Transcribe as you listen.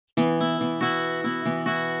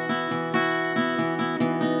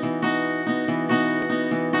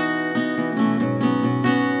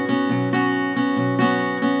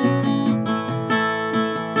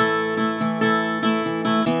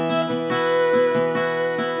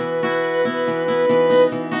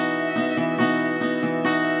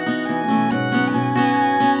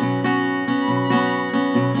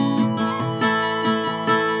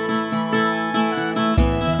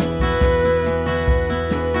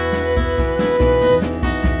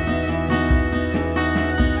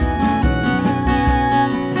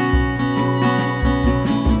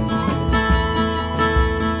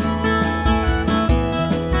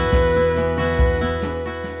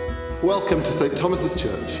Welcome to St Thomas's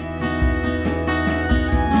Church.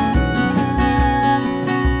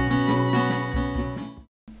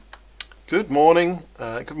 Good morning,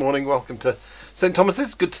 welcome to St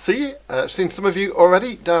Thomas's, good to see you. I've seen some of you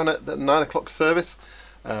already down at the 9 o'clock service.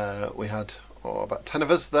 We had about 10 of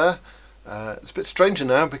us there. It's a bit stranger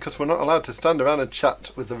now because we're not allowed to stand around and chat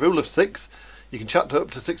with the rule of 6. You can chat to up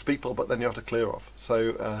to 6 people, but then you have to clear off.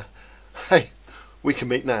 So, hey, we can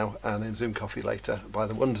meet now and in Zoom coffee later. By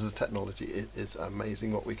the wonders of technology, it is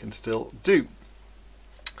amazing what we can still do.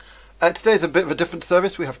 Today's a bit of a different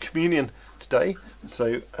service. We have communion today.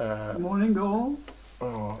 So, Good morning, all.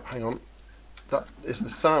 Oh, hang on. That is the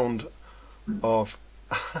sound of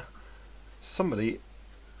somebody.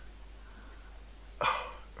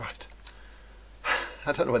 Oh, right.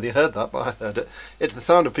 I don't know whether you heard that, but I heard it. It's the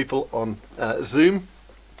sound of people on Zoom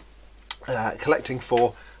collecting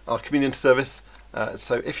for our communion service.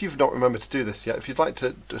 So if you've not remembered to do this yet, if you'd like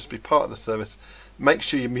to just be part of the service, make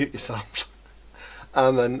sure you mute yourself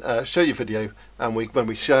and then show your video. And when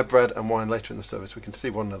we share bread and wine later in the service, we can see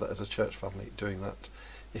one another as a church family doing that.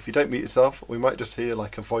 If you don't mute yourself, we might just hear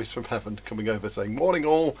like a voice from heaven coming over saying, "Morning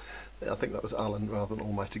all." I think that was Alan rather than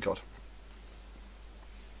Almighty God.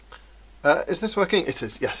 Is this working? It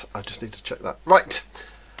is, yes. I just need to check that. Right,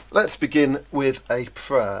 let's begin with a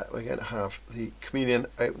prayer. We're going to have the communion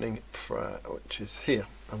opening prayer, which is here.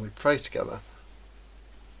 And we pray together.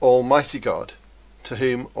 Almighty God, to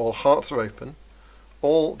whom all hearts are open,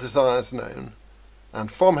 all desires known,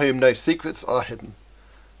 and from whom no secrets are hidden,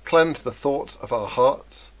 cleanse the thoughts of our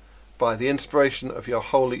hearts by the inspiration of your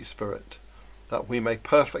Holy Spirit, that we may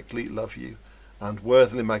perfectly love you and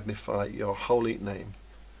worthily magnify your holy name.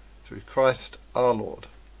 Through Christ our Lord.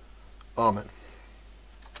 Amen.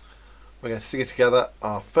 We're going to sing it together,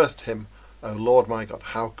 our first hymn, O Lord my God,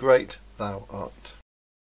 how great thou art.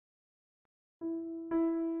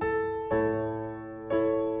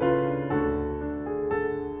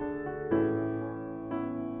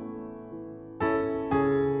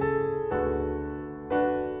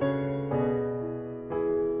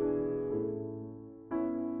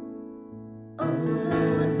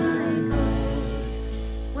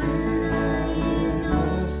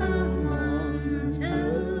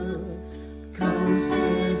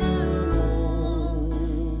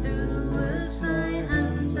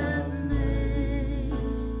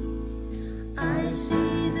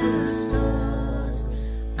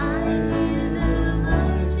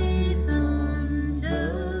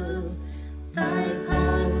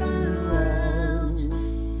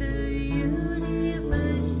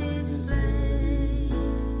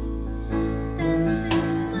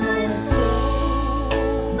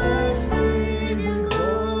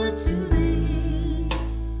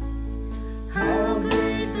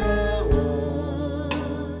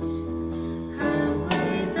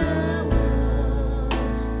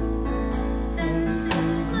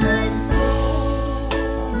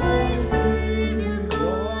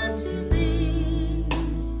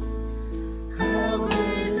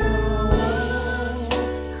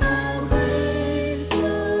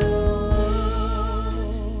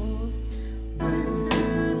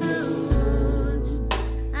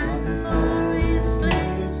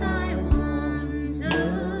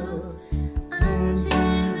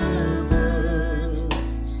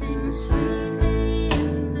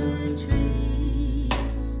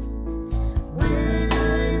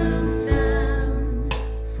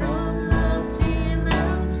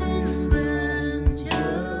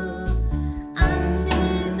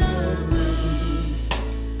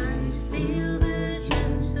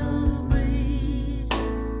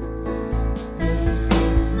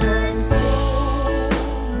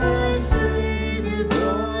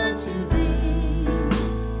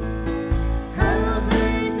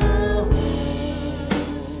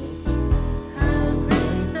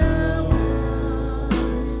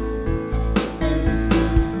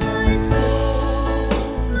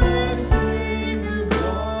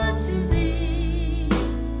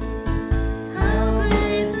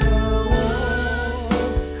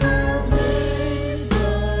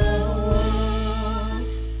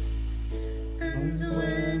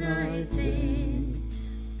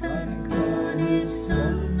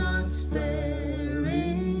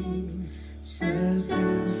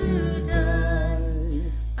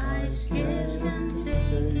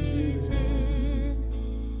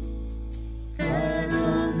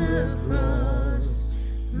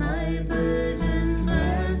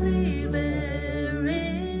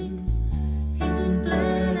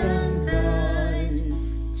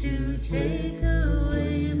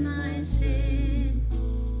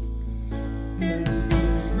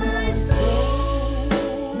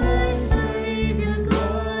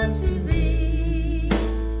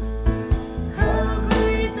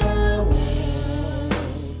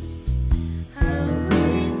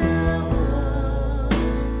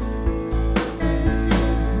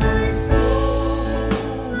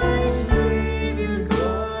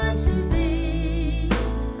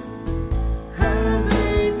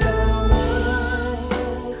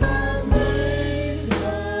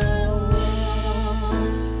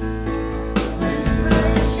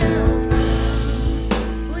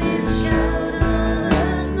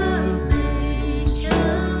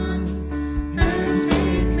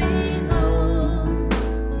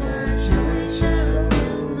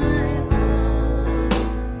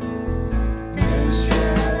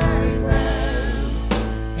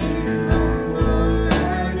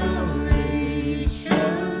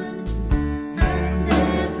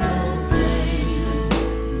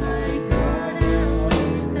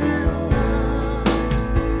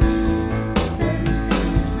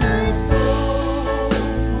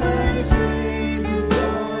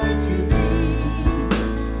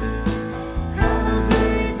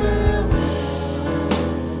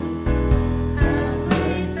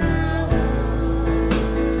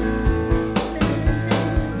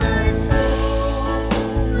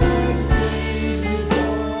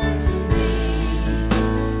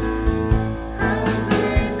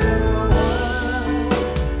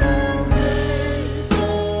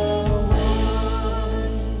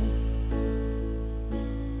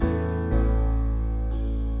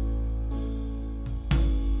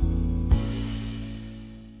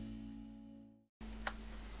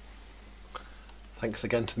 Thanks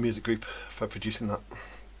again to the music group for producing that.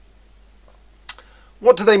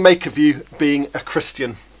 What do they make of you being a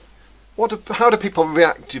Christian? How do people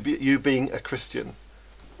react to you being a Christian?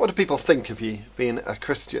 What do people think of you being a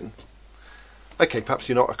Christian? Okay, perhaps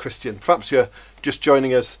you're not a Christian. Perhaps you're just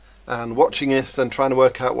joining us and watching us and trying to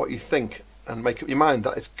work out what you think and make up your mind.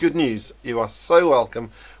 That is good news. You are so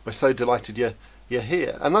welcome. We're so delighted you're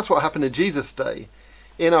here. And that's what happened in Jesus' day.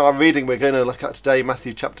 In our reading we're going to look at today,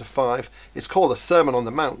 Matthew chapter 5, it's called the Sermon on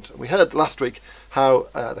the Mount. We heard last week how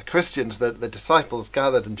the Christians, the disciples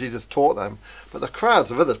gathered and Jesus taught them, but the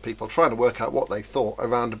crowds of other people trying to work out what they thought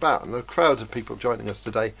around about, and the crowds of people joining us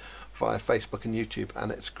today via Facebook and YouTube,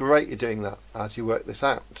 and it's great you're doing that as you work this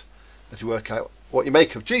out, as you work out what you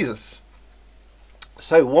make of Jesus.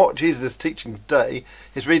 So what Jesus is teaching today,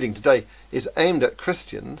 his reading today, is aimed at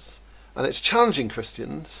Christians, and it's challenging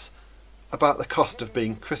Christians about the cost of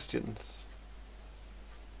being Christians.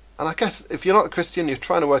 And I guess if you're not a Christian, you're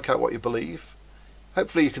trying to work out what you believe.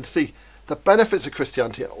 Hopefully you can see the benefits of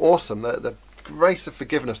Christianity are awesome. The grace of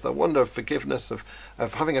forgiveness, the wonder of forgiveness, of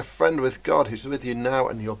having a friend with God who's with you now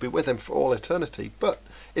and you'll be with him for all eternity. But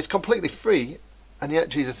it's completely free, and yet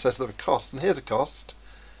Jesus says there are costs. And here's a cost.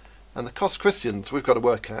 And the cost Christians we've got to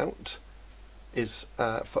work out is,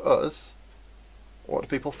 for us, what do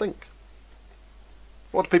people think?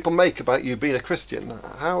 What do people make about you being a Christian?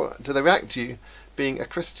 How do they react to you being a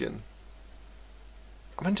Christian?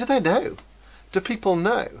 I mean, do they know? Do people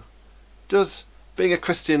know? Does being a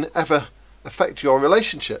Christian ever affect your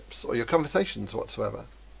relationships or your conversations whatsoever?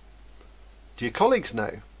 Do your colleagues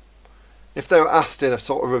know? If they were asked in a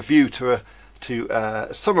sort of review to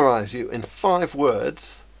summarise you in 5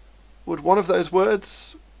 words, would one of those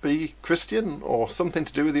words be Christian or something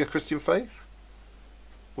to do with your Christian faith?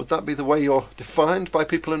 Would that be the way you're defined by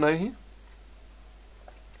people who know you?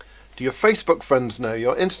 Do your Facebook friends know?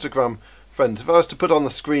 Your Instagram friends? If I was to put on the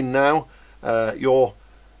screen now your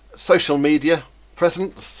social media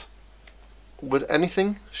presence, would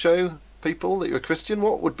anything show people that you're a Christian?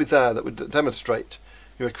 What would be there that would demonstrate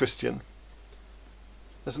you're a Christian?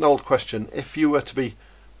 There's an old question. If you were to be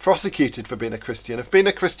prosecuted for being a Christian, if being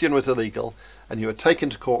a Christian was illegal and you were taken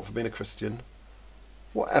to court for being a Christian,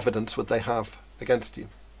 what evidence would they have against you?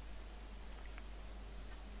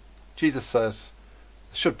 Jesus says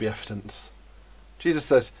there should be evidence. Jesus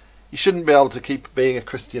says you shouldn't be able to keep being a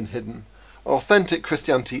Christian hidden. Authentic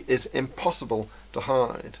Christianity is impossible to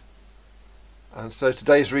hide. And so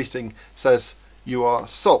today's reading says you are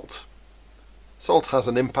salt. Salt has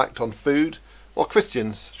an impact on food, while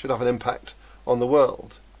Christians should have an impact on the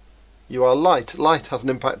world. You are light. Light has an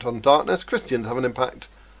impact on darkness. Christians have an impact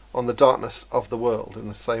on the darkness of the world in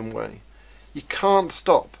the same way. You can't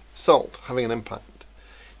stop salt having an impact.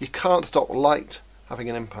 You can't stop light having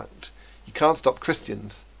an impact. You can't stop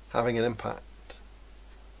Christians having an impact.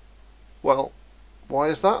 Well, why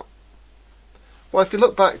is that? Well, if you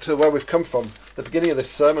look back to where we've come from, the beginning of this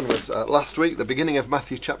sermon was last week, the beginning of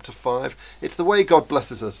Matthew chapter 5. It's the way God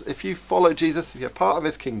blesses us. If you follow Jesus, if you're part of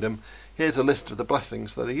his kingdom, here's a list of the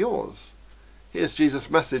blessings that are yours. Here's Jesus'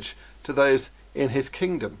 message to those in his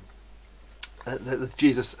kingdom. With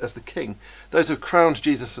Jesus as the king. Those who crowned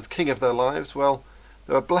Jesus as king of their lives, well,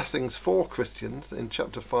 there are blessings for Christians in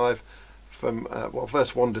chapter 5 from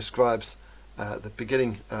verse 1 describes the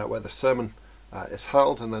beginning where the sermon is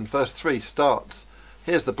held, and then verse 3 starts.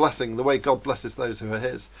 Here's the blessing, the way God blesses those who are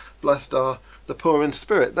his. Blessed are the poor in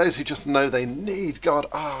spirit, those who just know they need God.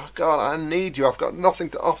 Oh, God, I need you. I've got nothing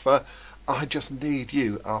to offer. I just need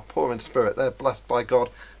you. Are poor in spirit. They're blessed by God.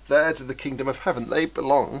 They're to the kingdom of heaven. They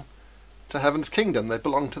belong to heaven's kingdom. They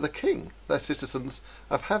belong to the king. They're citizens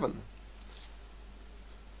of heaven.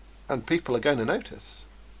 And people are going to notice.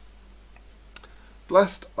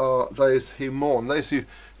 Blessed are those who mourn, those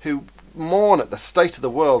who mourn at the state of the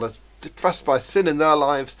world, as depressed by sin in their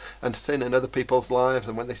lives and sin in other people's lives,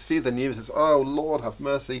 and when they see the news it's, oh Lord, have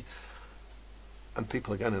mercy, and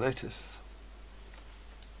people are going to notice.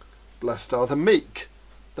 Blessed are the meek,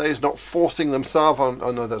 those not forcing themselves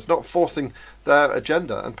on others, not forcing their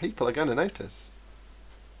agenda, and people are going to notice.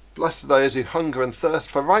 Blessed are those who hunger and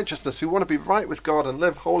thirst for righteousness, who want to be right with God and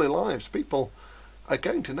live holy lives. People are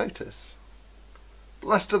going to notice.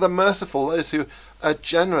 Blessed are the merciful, those who are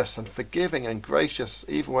generous and forgiving and gracious,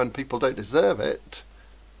 even when people don't deserve it.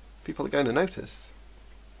 People are going to notice.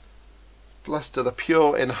 Blessed are the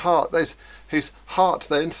pure in heart, those whose heart,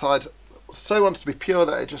 their inside, so wants to be pure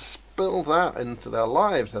that it just spills out into their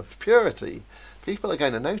lives of purity. People are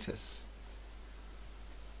going to notice.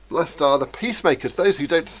 Blessed are the peacemakers, those who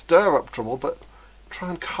don't stir up trouble, but try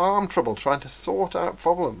and calm trouble, trying to sort out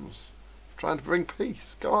problems, trying to bring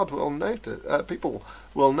peace. God will notice. People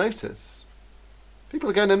will notice. People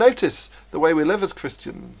are going to notice the way we live as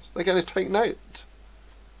Christians. They're going to take note,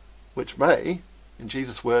 which may, in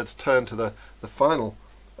Jesus' words, turn to the final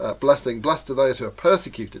blessing. Blessed are those who are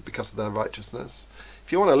persecuted because of their righteousness.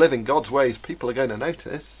 If you want to live in God's ways, people are going to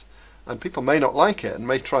notice, and people may not like it and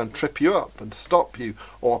may try and trip you up and stop you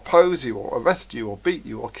or oppose you or arrest you or beat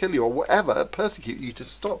you or kill you or whatever, persecute you to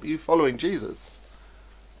stop you following Jesus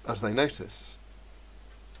as they notice.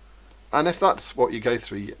 And if that's what you go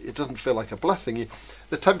through, it doesn't feel like a blessing.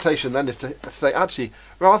 The temptation then is to say, actually,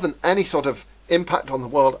 rather than any sort of impact on the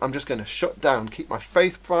world, I'm just going to shut down, keep my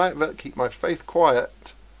faith private, keep my faith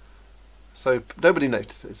quiet, so nobody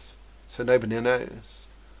notices, so nobody knows.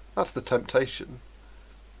 That's the temptation.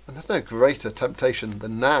 And there's no greater temptation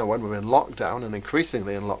than now, when we're in lockdown, and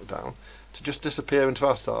increasingly in lockdown, to just disappear into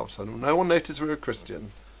ourselves so no one notices we're a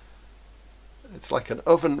Christian. It's like an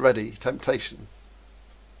oven-ready temptation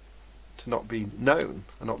to not be known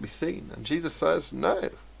and not be seen. And Jesus says, no.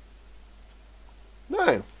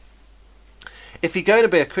 No. If you're going to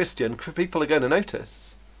be a Christian, people are going to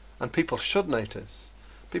notice. And people should notice.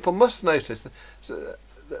 People must notice.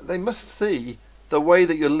 They must see the way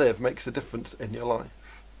that you live makes a difference in your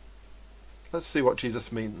life. Let's see what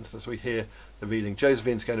Jesus means as we hear the reading.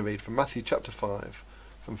 Josephine's going to read from Matthew chapter 5,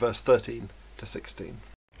 from verse 13 to 16.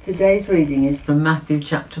 Today's reading is from Matthew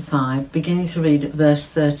chapter 5, beginning to read at verse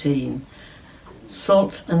 13.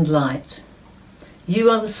 Salt and light. You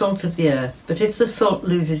are the salt of the earth, but if the salt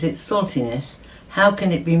loses its saltiness, how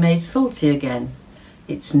can it be made salty again?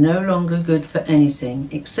 It's no longer good for anything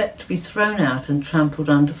except to be thrown out and trampled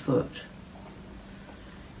underfoot.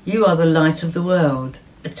 You are the light of the world.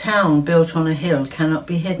 A town built on a hill cannot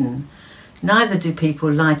be hidden. Neither do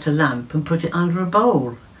people light a lamp and put it under a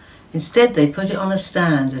bowl. Instead, they put it on a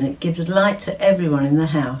stand, and it gives light to everyone in the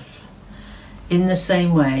house. In the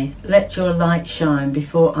same way, let your light shine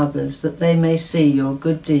before others, that they may see your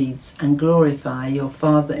good deeds and glorify your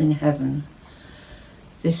Father in heaven.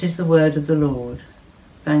 This is the word of the Lord.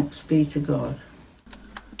 Thanks be to God.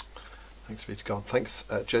 Thanks be to God. Thanks,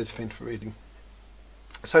 Josephine, for reading.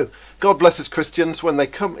 So, God blesses Christians. When they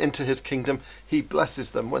come into his kingdom, he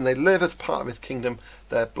blesses them. When they live as part of his kingdom,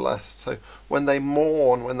 they're blessed. So when they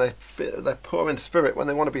mourn, when they're poor in spirit, when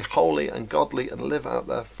they want to be holy and godly and live out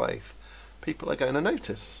their faith, people are going to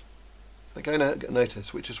notice. They're going to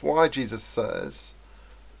notice, which is why Jesus says,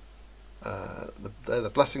 they're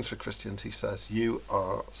the blessings for Christians. He says, you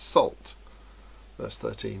are salt. Verse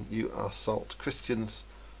 13, you are salt. Christians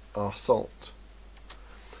are salt.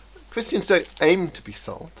 Christians don't aim to be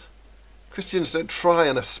salt. Christians don't try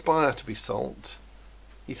and aspire to be salt.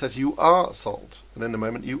 He says you are salt, and in a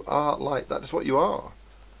moment you are light. That is what you are.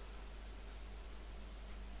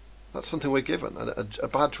 That's something we're given, a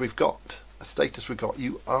badge we've got, a status we've got.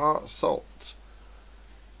 You are salt.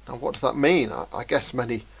 Now what does that mean? I guess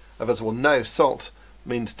many of us will know salt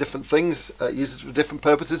means different things, used for different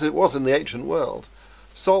purposes. It was in the ancient world.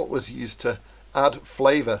 Salt was used to add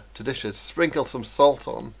flavour to dishes. Sprinkle some salt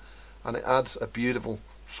on, and it adds a beautiful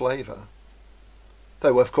flavour.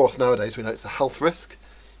 Though, of course, nowadays we know it's a health risk.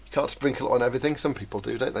 You can't sprinkle it on everything. Some people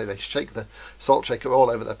do, don't they? They shake the salt shaker all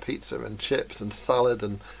over their pizza and chips and salad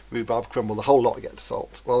and rhubarb crumble. The whole lot gets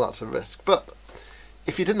salt. Well, that's a risk. But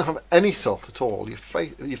if you didn't have any salt at all, your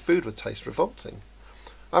food would taste revolting.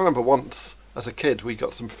 I remember once, as a kid, we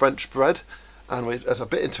got some French bread, and as I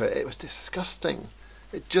bit into it, it was disgusting.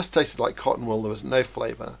 It just tasted like cotton wool. There was no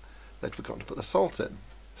flavour. They'd forgotten to put the salt in.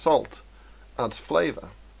 Salt adds flavour.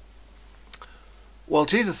 Well,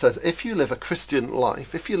 Jesus says if you live a Christian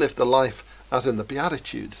life, if you live the life as in the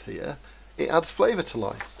Beatitudes here, it adds flavour to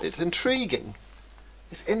life. It's intriguing.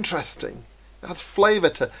 It's interesting. It adds flavour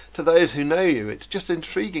to those who know you. It's just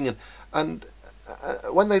intriguing. And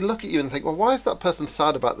when they look at you and think, well, why is that person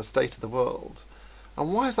sad about the state of the world?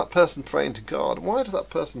 And why is that person praying to God? Why does that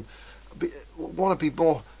person want to be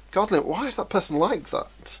more godly? Why is that person like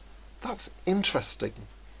that? That's interesting.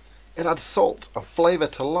 It adds salt and flavour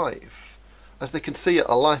to life, as they can see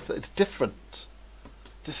a life that is different,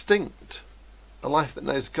 distinct, a life that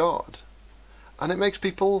knows God. And it makes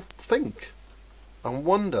people think and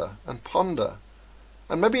wonder and ponder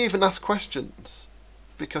and maybe even ask questions,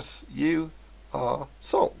 because you are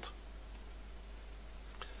salt.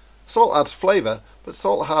 Salt adds flavour, but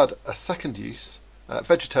salt had a second use.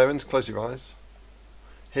 Vegetarians, close your eyes.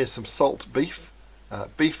 Here's some salt beef.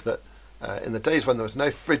 Beef that in the days when there was no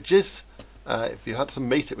fridges, if you had some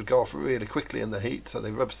meat, it would go off really quickly in the heat, so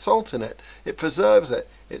they rub salt in it. It preserves it.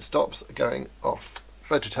 It stops going off.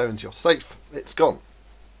 Vegetarians, you're safe. It's gone.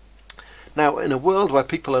 Now, in a world where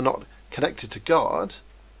people are not connected to God,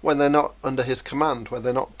 when they're not under his command, when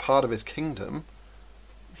they're not part of his kingdom,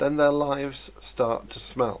 then their lives start to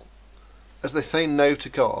smell. As they say no to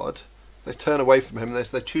God, they turn away from him,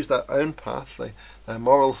 they choose their own path, their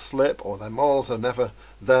morals slip, or their morals are never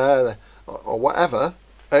there, or whatever.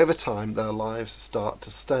 Over time, their lives start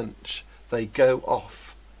to stench. They go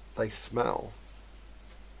off. They smell.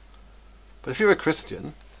 But if you're a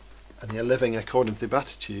Christian, and you're living according to the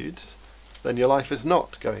Beatitudes, then your life is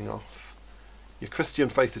not going off. Your Christian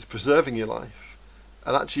faith is preserving your life.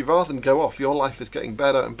 And actually, rather than go off, your life is getting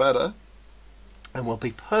better and better, and will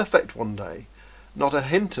be perfect one day. Not a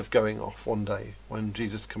hint of going off one day when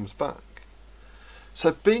Jesus comes back.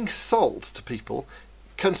 So being salt to people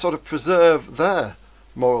can sort of preserve their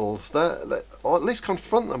morals, or at least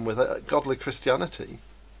confront them with a godly Christianity.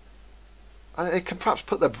 And it can perhaps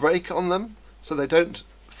put the brake on them so they don't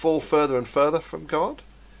fall further and further from God.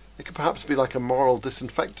 It can perhaps be like a moral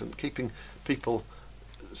disinfectant, keeping people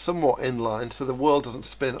somewhat in line so the world doesn't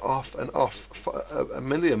spin off and off for a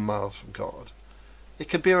million miles from God. It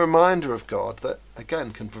can be a reminder of God that,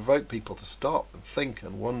 again, can provoke people to stop and think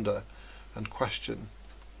and wonder and question,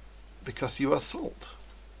 because you are salt.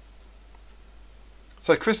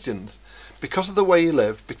 So Christians, because of the way you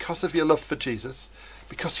live, because of your love for Jesus,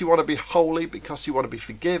 because you want to be holy, because you want to be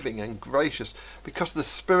forgiving and gracious, because of the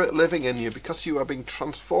Spirit living in you, because you are being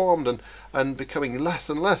transformed and becoming less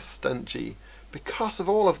and less stenchy, because of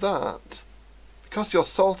all of that, because you're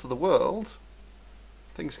salt of the world,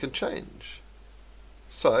 things can change.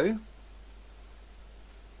 So,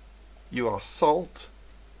 you are salt.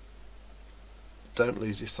 Don't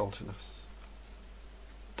lose your saltiness.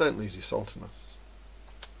 Don't lose your saltiness.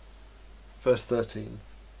 Verse 13.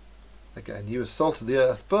 Again, you are salt of the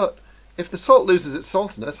earth, but if the salt loses its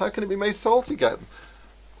saltiness, how can it be made salt again?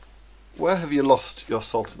 Where have you lost your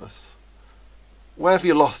saltiness? Where have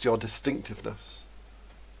you lost your distinctiveness?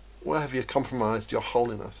 Where have you compromised your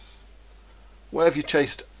holiness? Where have you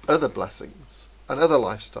chased other blessings? Another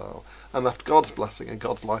lifestyle, and left God's blessing and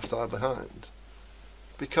God's lifestyle behind?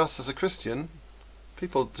 Because as a Christian,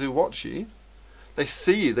 people do watch you. They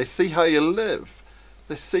see you. They see how you live.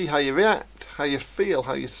 They see how you react, how you feel,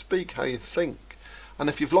 how you speak, how you think. And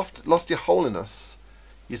if you've lost your holiness,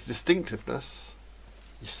 your distinctiveness,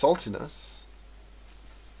 your saltiness,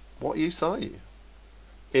 what use are you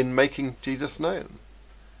in making Jesus known?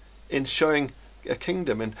 In showing a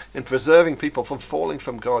kingdom, in preserving people from falling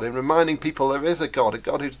from God, in reminding people there is a God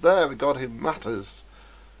who's there, a God who matters,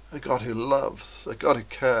 a God who loves, a God who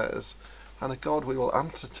cares, and a God we will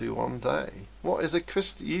answer to one day. What is a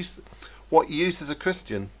Christian use? What use is a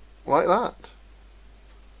Christian like that?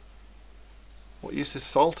 What use is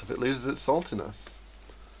salt if it loses its saltiness?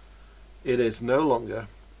 It is no longer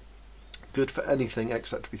good for anything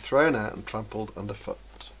except to be thrown out and trampled underfoot.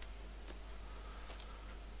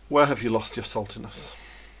 Where have you lost your saltiness?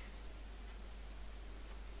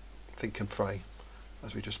 Think and pray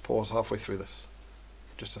as we just pause halfway through this,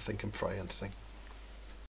 just to think and pray and sing.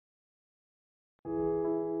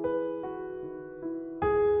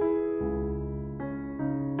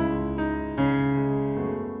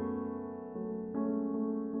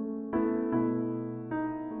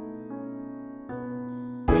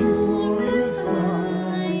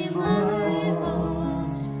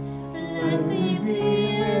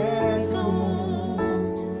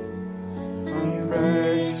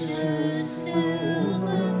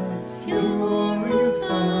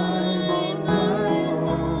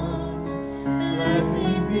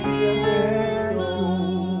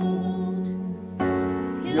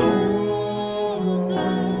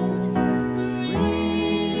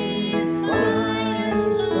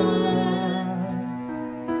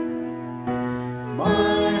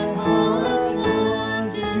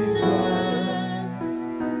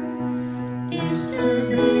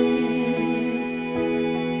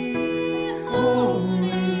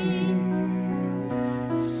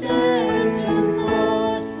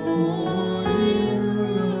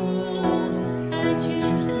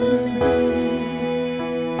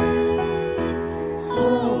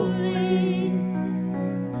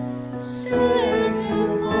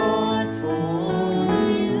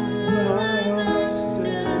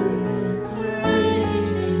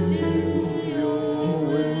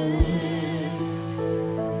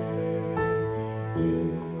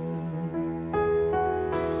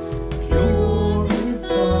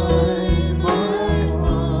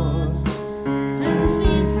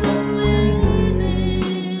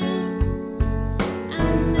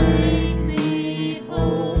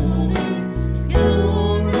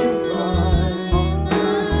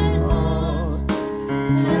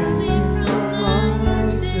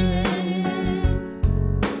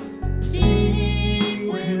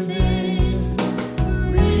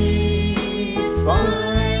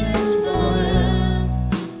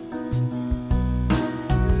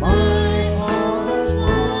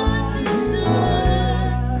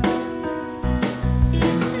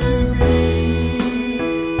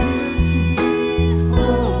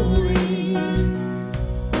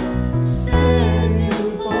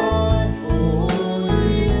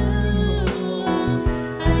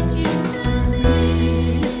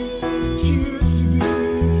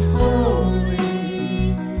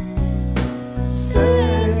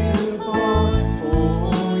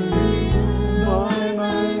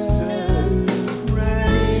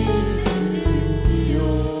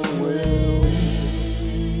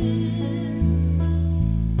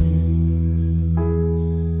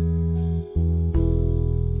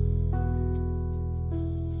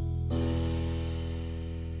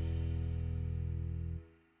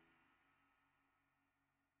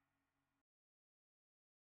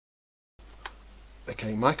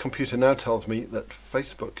 Okay, my computer now tells me that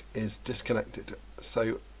Facebook is disconnected,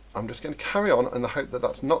 so I'm just going to carry on in the hope that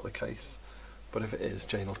that's not the case. But if it is,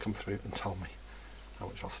 Jane will come through and tell me,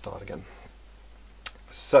 which I'll start again.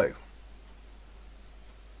 So,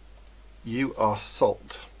 you are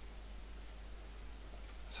salt.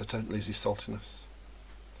 So don't lose your saltiness.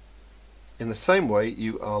 In the same way,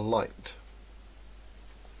 you are light.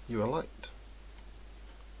 You are light.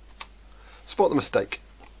 Spot the mistake.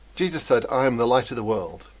 Jesus said, I am the light of the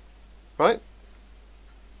world. Right?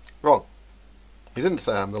 Wrong. He didn't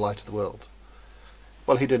say I am the light of the world.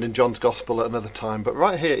 Well, he did in John's Gospel at another time, but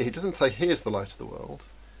right here, he doesn't say he is the light of the world.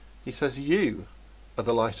 He says you are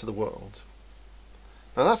the light of the world.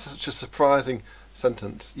 Now that's such a surprising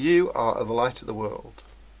sentence. You are the light of the world.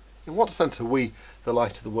 In what sense are we the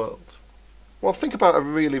light of the world? Well, think about a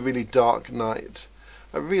really, really dark night.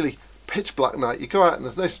 A really pitch black night. You go out and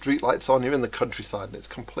there's no street lights on, you're in the countryside and it's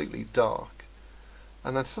completely dark.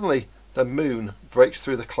 And then suddenly the moon breaks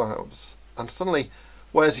through the clouds. And suddenly,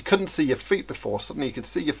 whereas you couldn't see your feet before, suddenly you can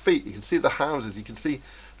see your feet, you can see the houses, you can see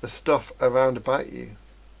the stuff around about you.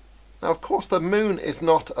 Now, of course, the moon is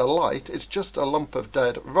not a light, it's just a lump of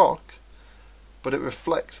dead rock, but it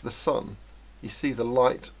reflects the sun. You see the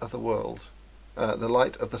light of the world, the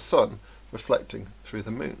light of the sun reflecting through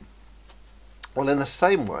the moon. Well, in the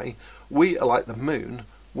same way, we are like the moon,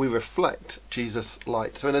 we reflect Jesus'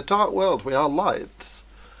 light. So in a dark world, we are lights,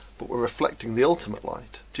 but we're reflecting the ultimate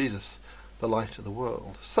light, Jesus, the light of the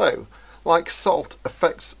world. So, like salt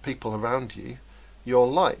affects people around you, your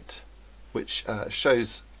light, which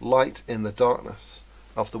shows light in the darkness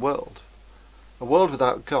of the world. A world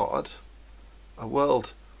without God, a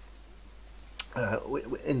world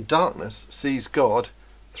in darkness, sees God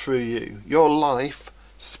through you. Your life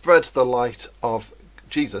spreads the light of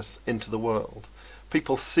Jesus into the world.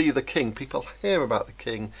 People see the King, people hear about the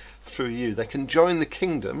King through you. They can join the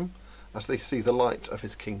kingdom as they see the light of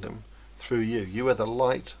his kingdom through you. You are the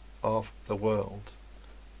light of the world.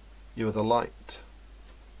 You are the light.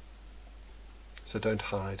 So don't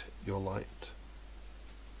hide your light.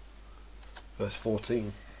 Verse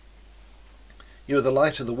 14. You are the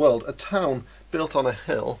light of the world. A town built on a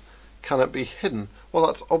hill cannot be hidden. Well,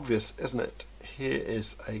 that's obvious, isn't it? Here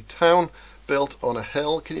is a town built on a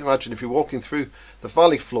hill. Can you imagine if you're walking through the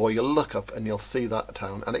valley floor, you'll look up and you'll see that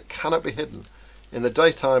town, and it cannot be hidden. In the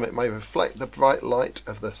daytime, it may reflect the bright light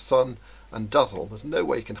of the sun and dazzle. There's no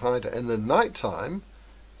way you can hide it. In the night time,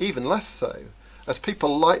 even less so. As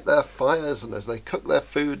people light their fires and as they cook their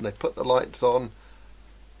food and they put the lights on,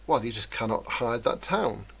 well, you just cannot hide that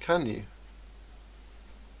town, can you?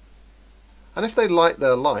 And if they light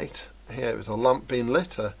their light, here is a lamp being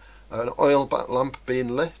lit, an oil lamp being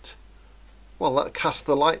lit, well, that casts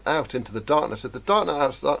the light out into the darkness. If the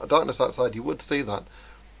darkness outside, you would see that.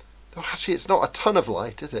 Though actually, it's not a ton of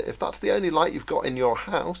light, is it? If that's the only light you've got in your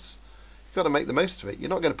house, you've got to make the most of it. You're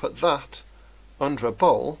not going to put that under a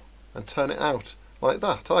bowl and turn it out like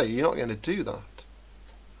that, are you? You're not going to do that.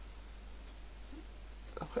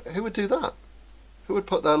 Who would do that? Who would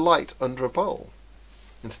put their light under a bowl?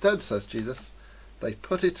 Instead, says Jesus, they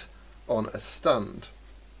put it on a stand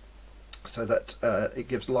so that it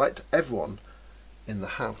gives light to everyone in the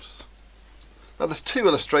house. Now, there's two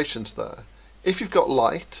illustrations there. If you've got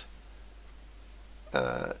light,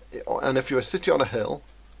 and if you're sitting on a hill,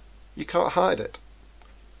 you can't hide it.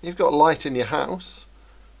 You've got light in your house,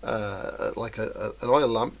 like an oil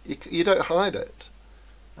lamp, you don't hide it.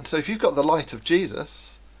 And so if you've got the light of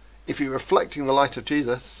Jesus, if you're reflecting the light of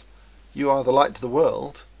Jesus, you are the light to the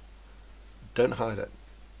world. Don't hide it.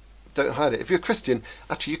 Don't hide it. If you're a Christian,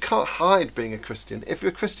 actually you can't hide being a Christian. If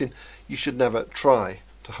you're a Christian, you should never try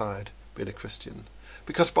to hide being a Christian.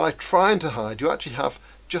 Because by trying to hide, you actually have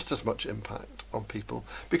just as much impact on people.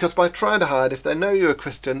 Because by trying to hide, if they know you're a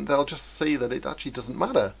Christian, they'll just see that it actually doesn't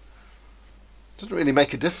matter. It doesn't really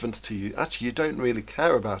make a difference to you. Actually, you don't really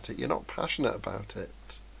care about it. You're not passionate about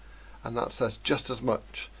it. And that says just as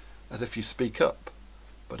much as if you speak up,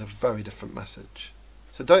 but a very different message.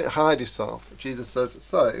 So don't hide yourself. Jesus says,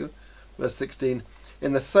 so, verse 16,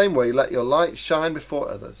 in the same way let your light shine before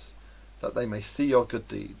others, that they may see your good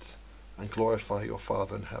deeds and glorify your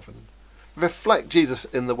Father in heaven. Reflect Jesus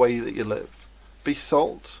in the way that you live. Be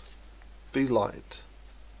salt, be light.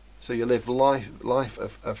 So you live life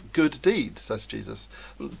of good deeds, says Jesus.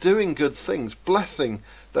 Doing good things, blessing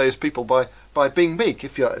those people by being meek.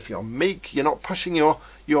 If you're meek, you're not pushing your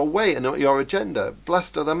way and your agenda.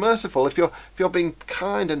 Blessed are the merciful. If you're being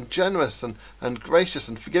kind and generous and gracious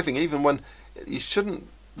and forgiving, even when you shouldn't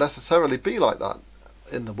necessarily be like that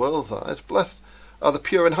in the world's eyes. Blessed are the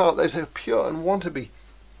pure in heart, those who are pure and want to be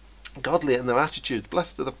godly in their attitudes.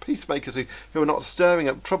 Blessed are the peacemakers who are not stirring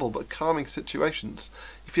up trouble but calming situations.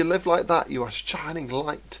 If you live like that, you are shining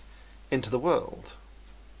light into the world.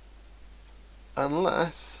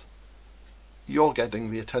 Unless you're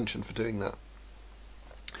getting the attention for doing that.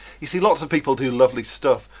 You see, lots of people do lovely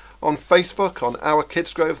stuff. On Facebook, on Our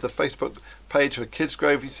Kids Grove, the Facebook page for Kids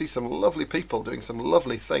Grove, you see some lovely people doing some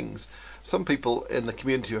lovely things. Some people in the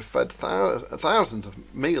community have fed thousands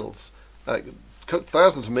of meals, cooked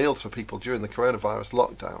thousands of meals for people during the coronavirus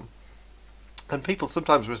lockdown. And people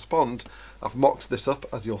sometimes respond. I've mocked this up,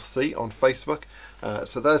 as you'll see, on Facebook.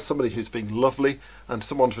 So there's somebody who's being lovely, and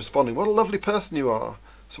someone's responding, what a lovely person you are.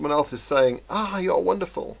 Someone else is saying, you're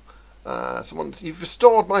wonderful. You've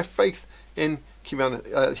restored my faith in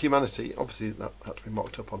humanity. Obviously, that had to be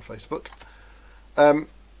mocked up on Facebook.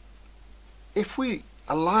 If we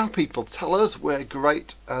allow people to tell us we're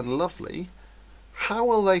great and lovely, how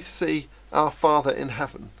will they see our Father in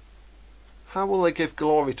heaven? How will they give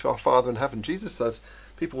glory to our Father in heaven? Jesus says,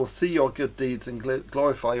 people will see your good deeds and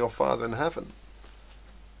glorify your Father in heaven.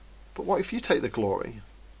 But what if you take the glory?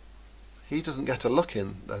 He doesn't get a look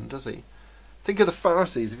in then, does he? Think of the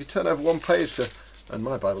Pharisees. If you turn over one page to, and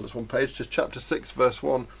my Bible is one page, to chapter 6, verse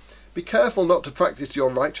 1. Be careful not to practice your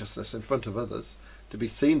righteousness in front of others, to be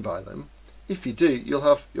seen by them. If you do, you'll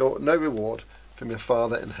have no reward from your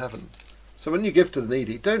Father in heaven. So when you give to the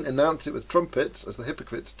needy, don't announce it with trumpets, as the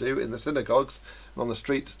hypocrites do in the synagogues and on the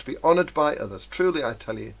streets, to be honoured by others. Truly, I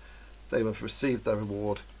tell you, they have received their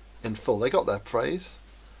reward in full. They got their praise.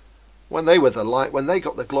 When they were the light, when they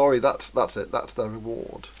got the glory, that's it. That's their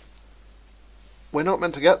reward. We're not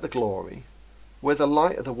meant to get the glory. We're the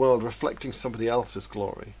light of the world, reflecting somebody else's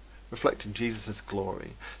glory, reflecting Jesus'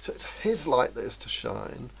 glory. So it's his light that is to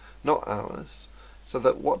shine, not ours. So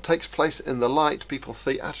that what takes place in the light, people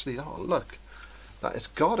see, actually, oh, look, that is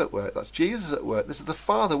God at work. That's Jesus at work. This is the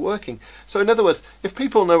Father working. So in other words, if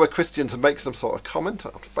people know we're Christians and make some sort of comment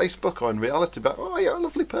on Facebook or in reality about, oh, you're a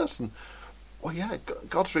lovely person. Well, yeah,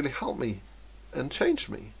 God's really helped me and changed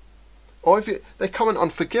me. Or if they comment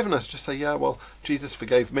on forgiveness, just say, yeah, well, Jesus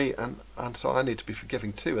forgave me, and so I need to be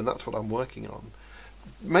forgiving too, and that's what I'm working on.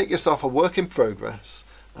 Make yourself a work in progress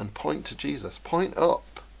and point to Jesus. Point up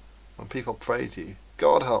when people praise you.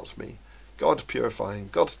 God helps me. God's purifying.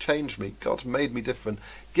 God's changed me. God's made me different.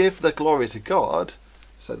 Give the glory to God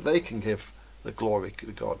so they can give the glory to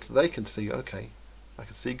God. So they can see, okay, I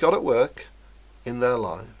can see God at work in their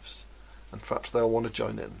lives, and perhaps they'll want to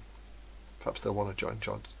join in. Perhaps they'll want to join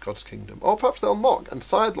God's kingdom. Or perhaps they'll mock and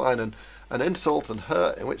sideline and insult and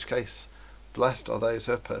hurt, in which case, blessed are those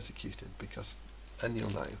who are persecuted, because then you'll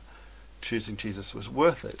know choosing Jesus was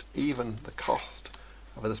worth it. Even the cost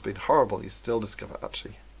of it has been horrible. You still discover,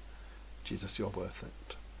 actually, Jesus, you're worth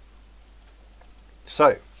it.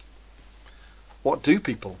 So, what do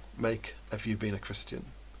people make of you being a Christian?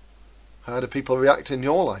 How do people react in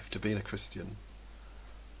your life to being a Christian?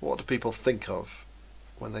 What do people think of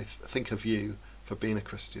when they think of you for being a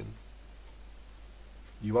Christian?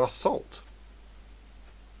 You are salt.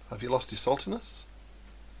 Have you lost your saltiness?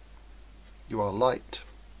 You are light.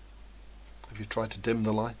 Have you tried to dim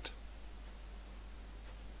the light?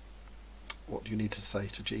 What do you need to say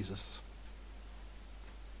to Jesus?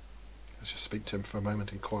 Let's just speak to him for a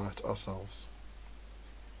moment and quiet ourselves.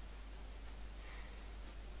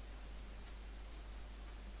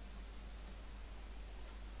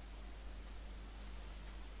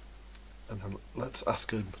 And then let's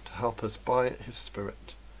ask him to help us by his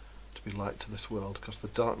Spirit to be light to this world, because the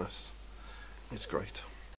darkness is great.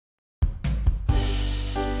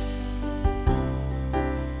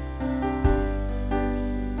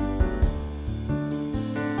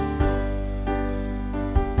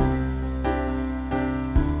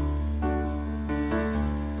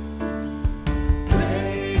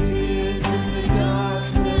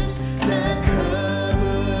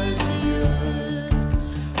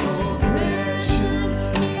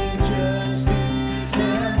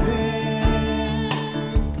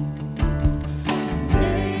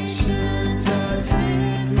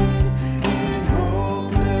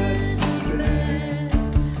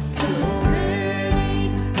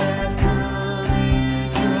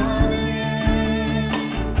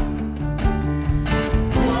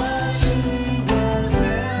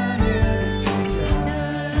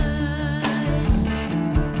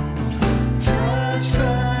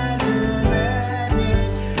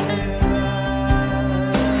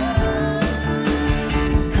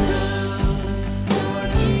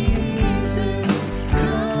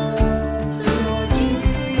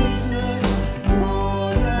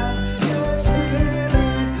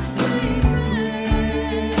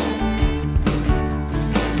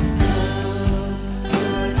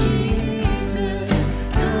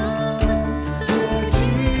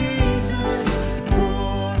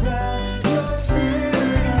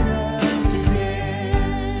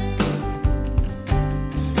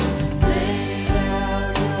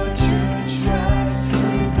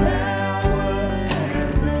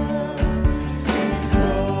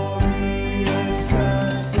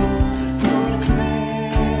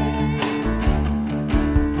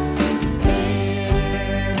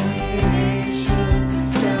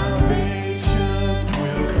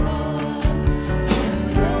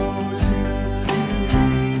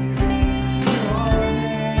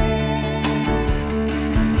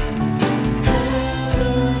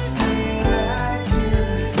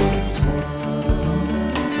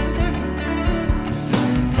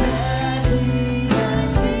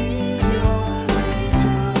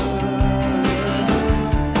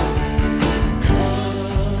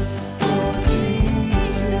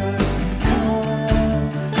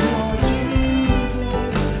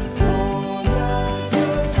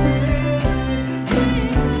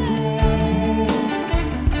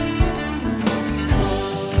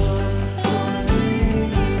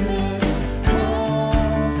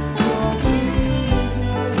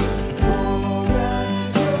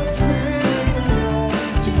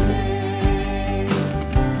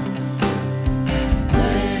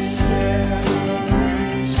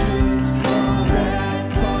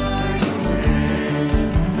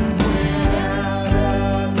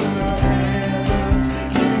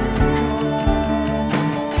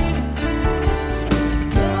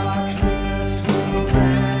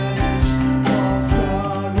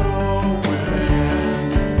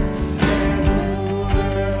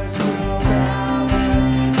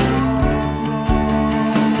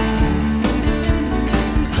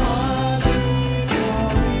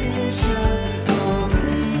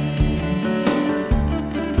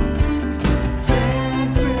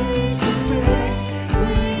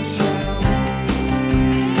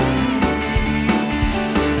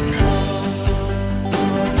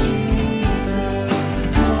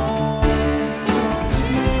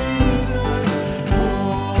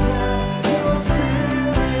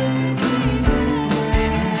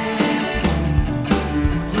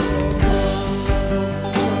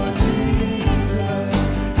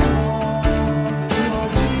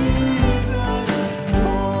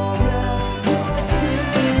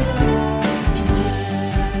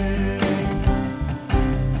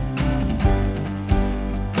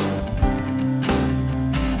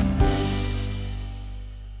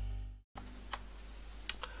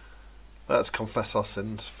 Let's confess our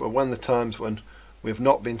sins, for when the times when we have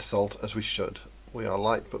not been salt as we should, we are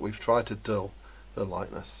light, but we've tried to dull the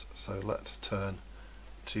lightness. So let's turn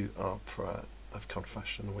to our prayer of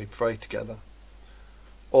confession. We pray together.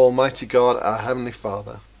 Almighty God, our Heavenly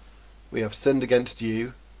Father, we have sinned against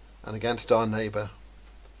you and against our neighbour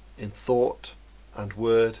in thought and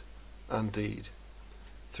word and deed,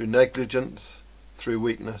 through negligence, through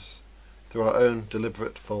weakness, through our own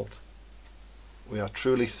deliberate fault. We are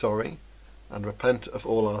truly sorry and repent of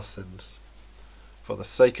all our sins, for the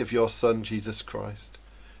sake of your Son, Jesus Christ,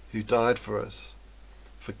 who died for us.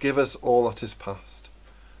 Forgive us all that is past,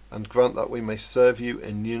 and grant that we may serve you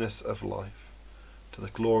in newness of life, to the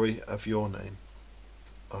glory of your name.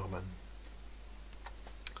 Amen.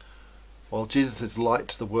 Well, Jesus is light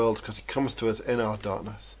to the world because he comes to us in our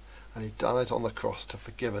darkness, and he dies on the cross to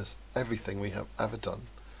forgive us everything we have ever done,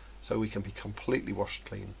 so we can be completely washed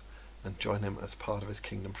clean and join him as part of his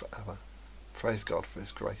kingdom forever. Praise God for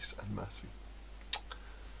his grace and mercy.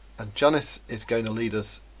 And Janice is going to lead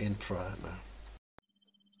us in prayer now.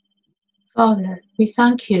 Father, we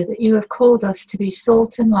thank you that you have called us to be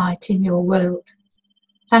salt and light in your world.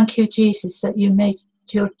 Thank you, Jesus, that you made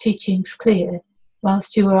your teachings clear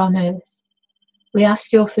whilst you were on earth. We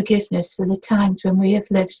ask your forgiveness for the times when we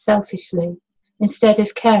have lived selfishly instead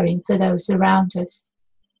of caring for those around us.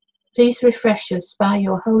 Please refresh us by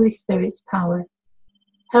your Holy Spirit's power.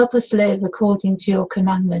 Help us live according to your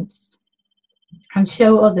commandments and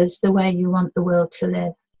show others the way you want the world to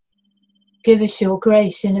live. Give us your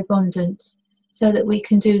grace in abundance so that we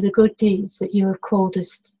can do the good deeds that you have called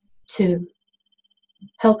us to.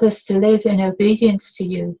 Help us to live in obedience to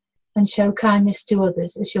you and show kindness to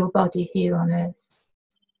others as your body here on earth.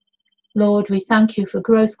 Lord, we thank you for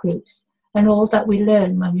growth groups and all that we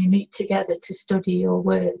learn when we meet together to study your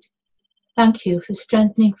word. Thank you for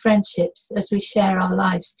strengthening friendships as we share our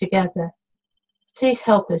lives together. Please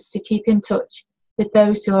help us to keep in touch with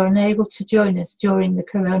those who are unable to join us during the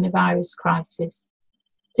coronavirus crisis.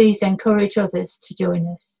 Please encourage others to join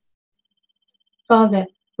us. Father,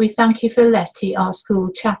 we thank you for Letty, our school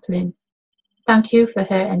chaplain. Thank you for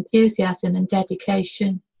her enthusiasm and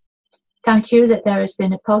dedication. Thank you that there has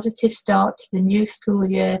been a positive start to the new school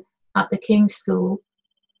year at the King's School,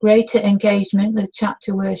 greater engagement with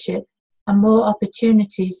chapter worship, and more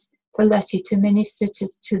opportunities for Letty to minister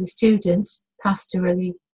to the students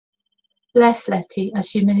pastorally. Bless Letty as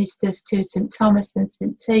she ministers to St Thomas and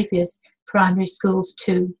St Saviour's primary schools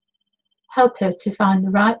too. Help her to find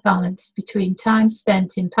the right balance between time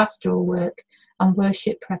spent in pastoral work and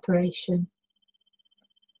worship preparation.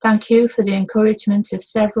 Thank you for the encouragement of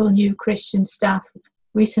several new Christian staff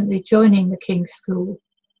recently joining the King's School.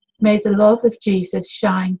 May the love of Jesus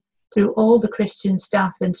shine through all the Christian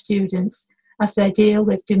staff and students as they deal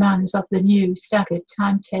with demands of the new staggered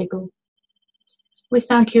timetable. We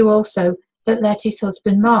thank you also that Letty's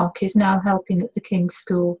husband Mark is now helping at the King's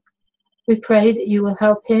School. We pray that you will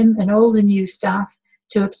help him and all the new staff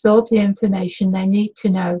to absorb the information they need to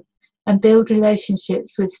know and build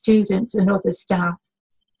relationships with students and other staff.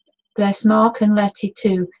 Bless Mark and Letty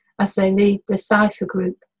too as they lead the Cypher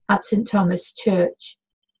group at St Thomas Church.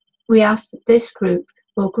 We ask that this group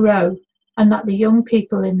will grow and that the young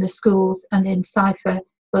people in the schools and in Cypher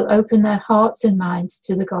will open their hearts and minds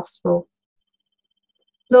to the gospel.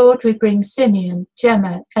 Lord, we bring Simeon,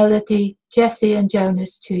 Gemma, Elodie, Jessie and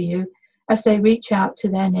Jonas to you as they reach out to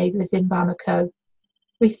their neighbours in Bamako.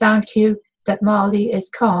 We thank you that Mali is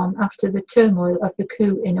calm after the turmoil of the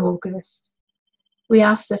coup in August. We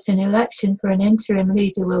ask that an election for an interim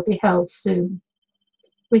leader will be held soon.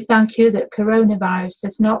 We thank you that coronavirus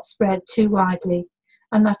has not spread too widely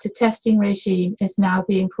and that a testing regime is now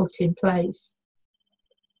being put in place.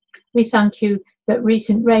 We thank you that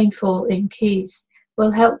recent rainfall in Keys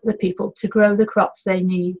will help the people to grow the crops they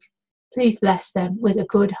need. Please bless them with a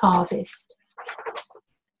good harvest.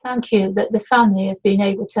 Thank you that the family have been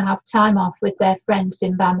able to have time off with their friends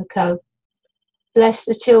in Bamako. Bless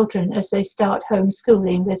the children as they start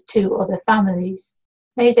homeschooling with 2 other families.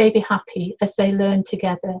 May they be happy as they learn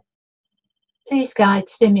together. Please guide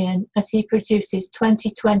Simeon as he produces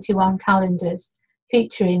 2021 calendars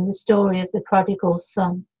featuring the story of the prodigal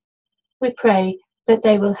son. We pray that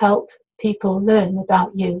they will help people learn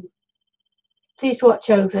about you. Please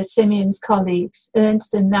watch over Simeon's colleagues,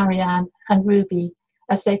 Ernst and Marianne and Ruby,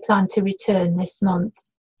 as they plan to return this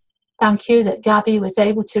month. Thank you that Gabby was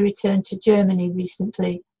able to return to Germany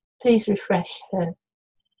recently. Please refresh her.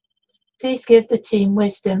 Please give the team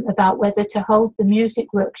wisdom about whether to hold the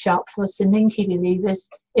music workshop for Soninke believers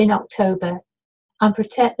in October and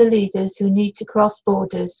protect the leaders who need to cross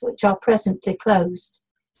borders which are presently closed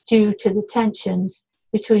due to the tensions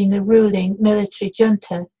between the ruling military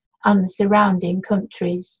junta and the surrounding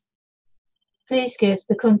countries. Please give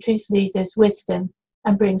the country's leaders wisdom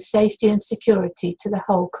and bring safety and security to the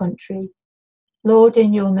whole country. Lord,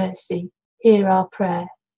 in your mercy, hear our prayer.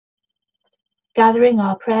 Gathering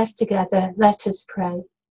our prayers together, let us pray.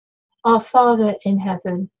 Our Father in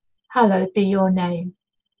heaven, hallowed be your name.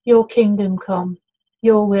 Your kingdom come,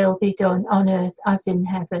 your will be done on earth as in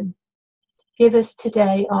heaven. Give us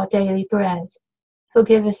today our daily bread.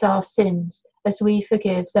 Forgive us our sins, as we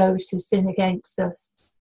forgive those who sin against us.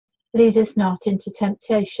 Lead us not into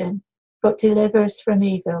temptation, but deliver us from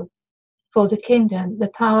evil. For the kingdom, the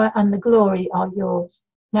power and the glory are yours,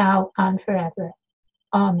 now and forever.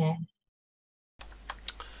 Amen.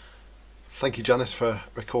 Thank you, Janice, for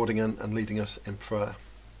recording and leading us in prayer.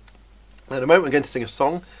 Now, in a moment, we're going to sing a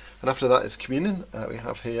song, and after that is communion. We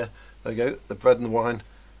have here, there we go, the bread and the wine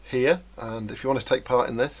here. And if you want to take part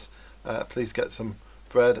in this, please get some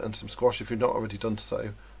bread and some squash if you've not already done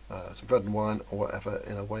so. Some bread and wine or whatever,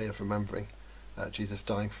 in a way of remembering Jesus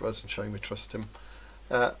dying for us and showing we trust him.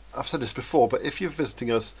 I've said this before, but if you're visiting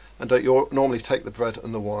us and don't normally take the bread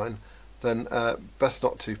and the wine, then best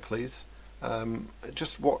not to, please.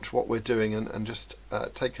 Just watch what we're doing and just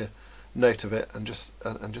take a note of it and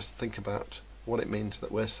just think about what it means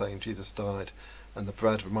that we're saying Jesus died, and the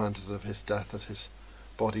bread reminds us of his death as his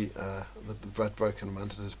body, the bread broken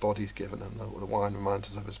reminds us of his body given, and the wine reminds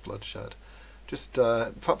us of his blood shed. Just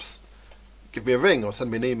perhaps give me a ring or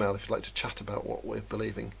send me an email if you'd like to chat about what we're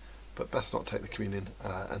believing, but best not take the communion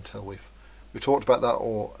until we've talked about that,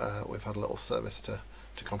 or we've had a little service to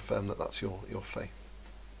confirm that that's your faith.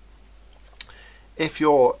 If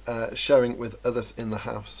you're sharing with others in the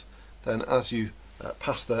house, then as you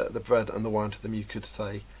pass the bread and the wine to them, you could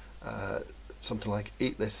say something like,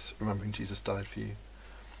 "Eat this, remembering Jesus died for you,"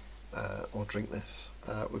 or "Drink this."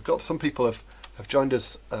 We've got some people have joined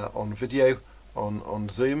us on video on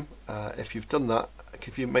Zoom. If you've done that,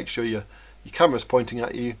 if you make sure your camera's pointing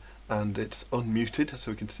at you and it's unmuted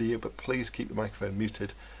so we can see you, but please keep the microphone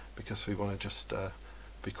muted, because we want to just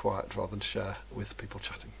be quiet rather than share with people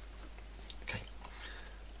chatting. Okay.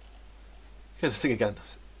 I'm going to sing again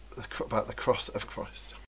about the cross of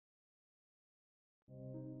Christ.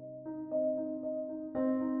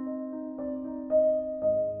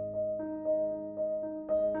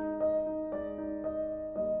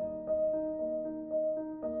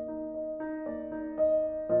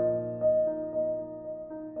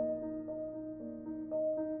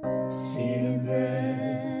 See him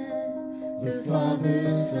there, the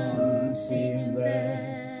Father, Son, see him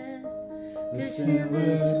there, the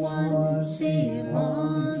sinless one, see him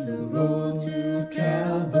on the road to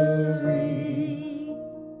Calvary.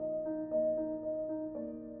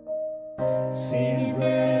 See him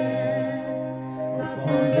there,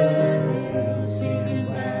 upon the hill, see him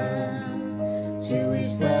bound to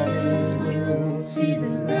his Father's will, see the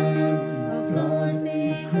Lamb of God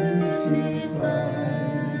be crucified.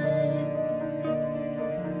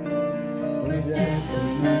 Death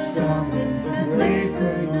could not stop him, the grave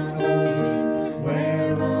could not hold him.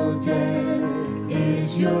 Where, O death,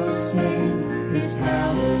 is your sting? His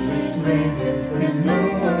power is greater, there's no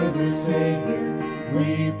other Savior.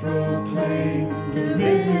 We proclaim the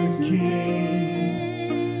risen King.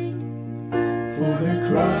 For the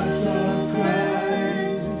cross of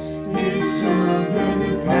Christ is stronger than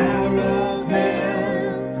the power of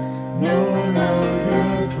hell. No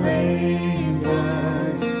longer claims us.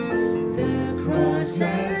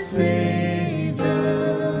 Has saved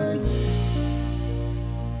us.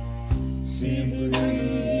 See him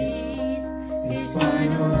breathe his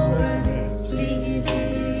final breath, see him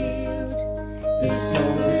healed his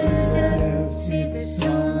soul to death, see the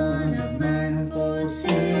Son of Man for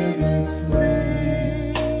sinners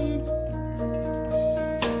slain.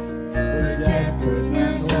 The death could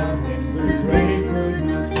not stop him, the grave could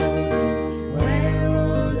not hold him. Where, O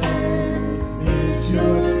death, is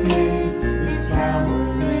your sin?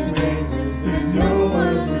 Power is greater, there's no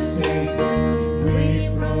other Savior. We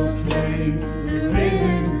proclaim the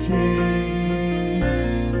risen King.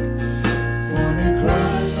 For the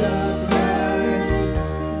cross of Christ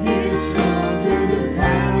is stronger than the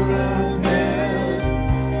power of hell.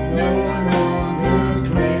 No longer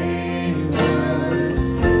claims us.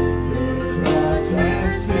 The cross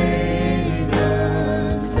has saved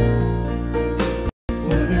us.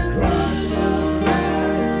 For the cross of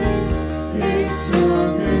Christ is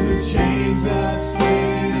stronger than chains of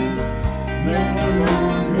sin, no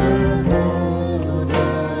longer hold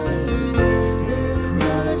us. The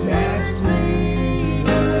cross has freed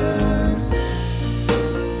us.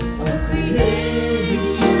 All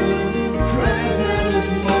creation cries out as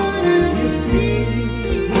one at his feet.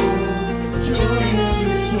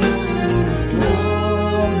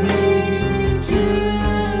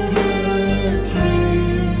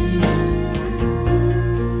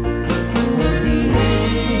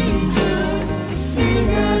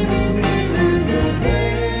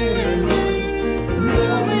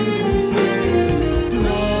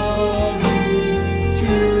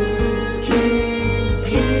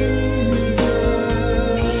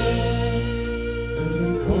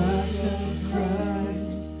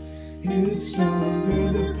 is stronger,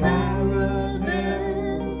 the power of hell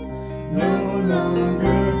no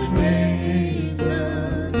longer claims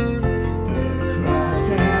us. The cross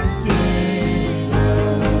has saved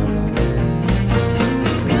us.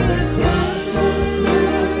 The cross of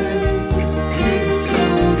Christ is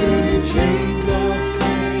stronger, the chains of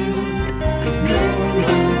sin no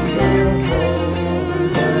longer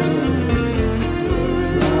hold us. The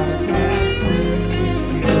cross has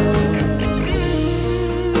freed us.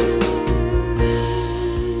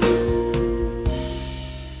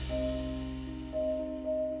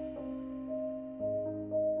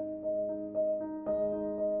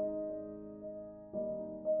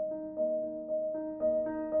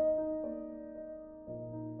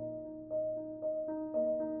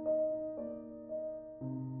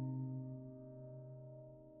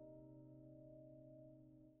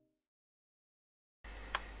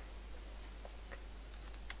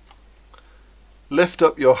 Lift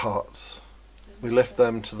up your hearts. We lift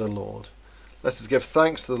them to the Lord. Let us give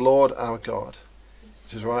thanks to the Lord our God.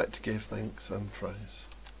 It is right to give thanks and praise.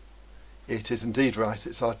 It is indeed right.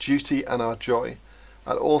 It's our duty and our joy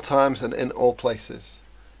at all times and in all places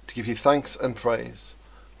to give you thanks and praise,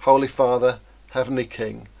 Holy Father, Heavenly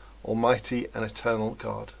King, Almighty and Eternal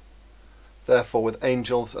God. Therefore, with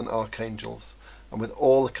angels and archangels, and with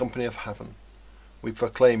all the company of heaven, we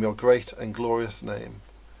proclaim your great and glorious name,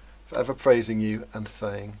 forever praising you and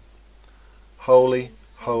saying, Holy,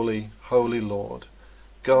 holy, holy Lord,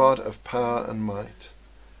 God of power and might,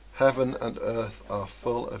 heaven and earth are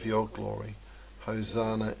full of your glory.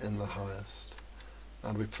 Hosanna in the highest.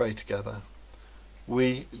 And we pray together.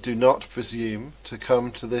 We do not presume to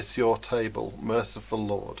come to this your table, merciful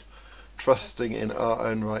Lord, trusting in our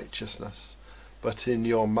own righteousness, but in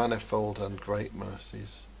your manifold and great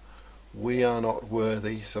mercies. We are not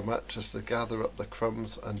worthy so much as to gather up the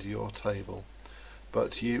crumbs under your table,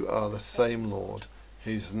 but you are the same Lord,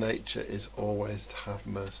 whose nature is always to have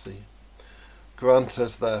mercy. Grant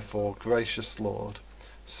us therefore, gracious Lord,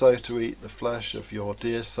 so to eat the flesh of your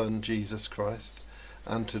dear Son Jesus Christ,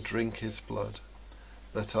 and to drink his blood,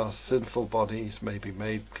 that our sinful bodies may be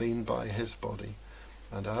made clean by his body,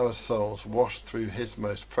 and our souls washed through his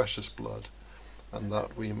most precious blood, and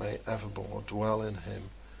that we may evermore dwell in him,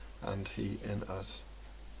 and he in us.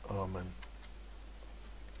 Amen.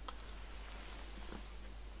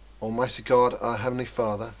 Almighty God, our Heavenly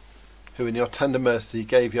Father, who in your tender mercy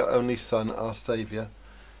gave your only Son, our Saviour,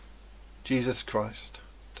 Jesus Christ,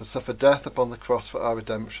 to suffer death upon the cross for our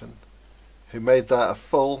redemption, who made there a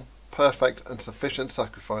full, perfect and sufficient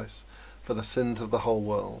sacrifice for the sins of the whole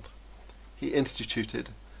world, he instituted,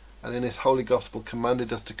 and in his holy gospel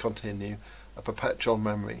commanded us to continue a perpetual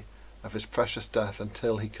memory of his precious death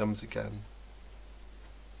until he comes again.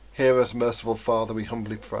 Hear us, merciful Father, we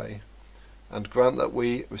humbly pray, and grant that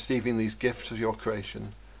we, receiving these gifts of your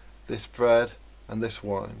creation, this bread and this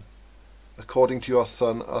wine, according to your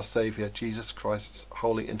Son, our Saviour, Jesus Christ's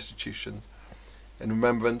holy institution, in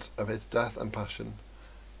remembrance of his death and passion,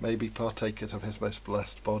 may be partakers of his most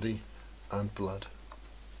blessed body and blood.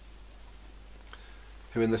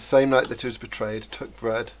 Who in the same night that he was betrayed took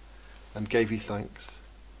bread and gave you thanks.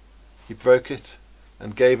 He broke it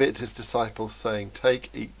and gave it to his disciples, saying, Take,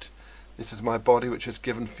 eat, this is my body which is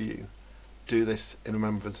given for you. Do this in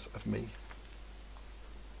remembrance of me.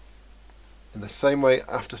 In the same way,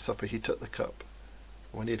 after supper, he took the cup.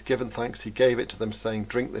 When he had given thanks, he gave it to them, saying,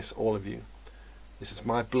 Drink this, all of you. This is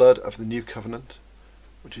my blood of the new covenant,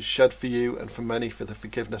 which is shed for you and for many for the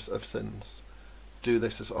forgiveness of sins. Do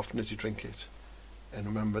this as often as you drink it, in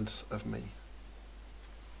remembrance of me.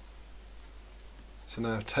 So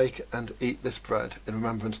now take and eat this bread in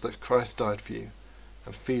remembrance that Christ died for you,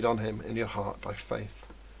 and feed on him in your heart by faith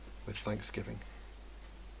with thanksgiving.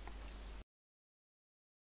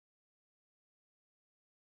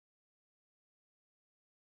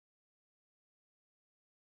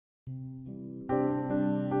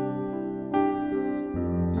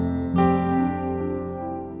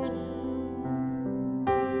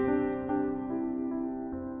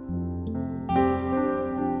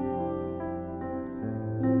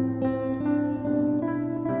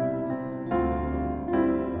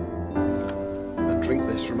 Drink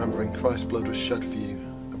this, remembering Christ's blood was shed for you,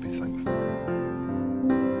 and be thankful.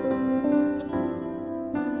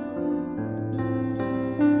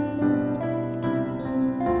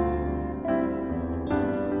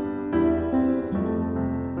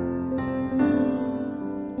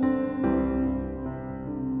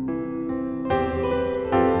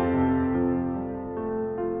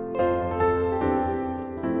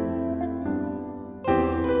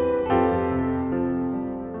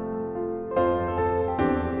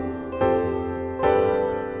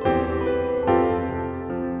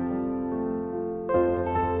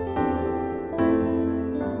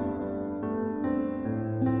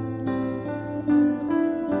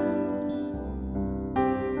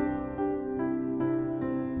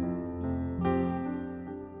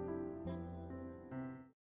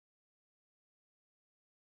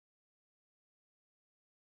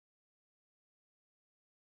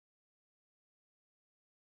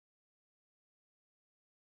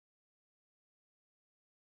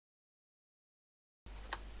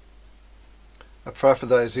 A prayer for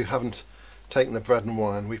those who haven't taken the bread and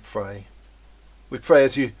wine, we pray. We pray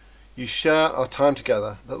as you share our time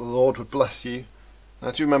together that the Lord would bless you.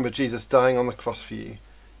 As you remember Jesus dying on the cross for you,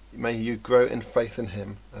 may you grow in faith in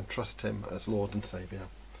him and trust him as Lord and Saviour.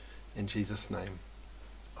 In Jesus' name,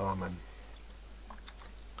 amen.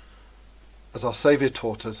 As our Saviour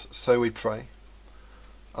taught us, so we pray.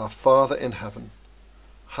 Our Father in heaven,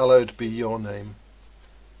 hallowed be your name.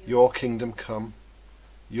 Your kingdom come,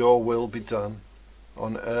 your will be done,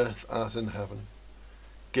 on earth as in heaven.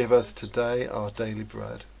 Give us today our daily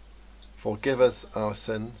bread. Forgive us our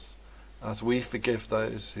sins, as we forgive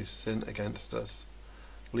those who sin against us.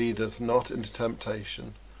 Lead us not into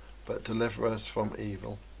temptation, but deliver us from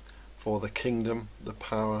evil. For the kingdom, the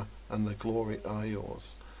power, and the glory are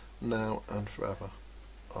yours, now and forever.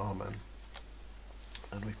 Amen.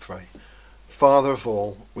 And we pray. Father of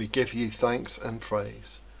all, we give you thanks and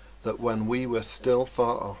praise, that when we were still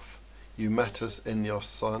far off, you met us in your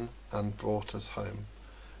Son and brought us home.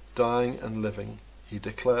 Dying and living, he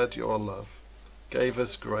declared your love, gave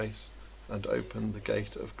us grace, and opened the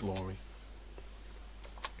gate of glory.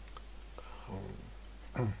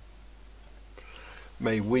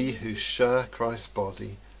 May we who share Christ's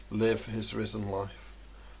body live his risen life.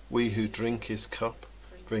 We who drink his cup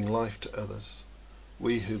bring life to others.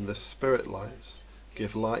 We whom the Spirit lights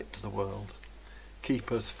give light to the world.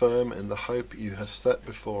 Keep us firm in the hope you have set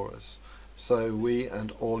before us, so we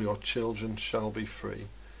and all your children shall be free,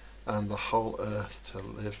 and the whole earth to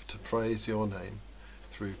live to praise your name,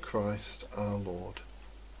 through Christ our Lord.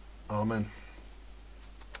 Amen.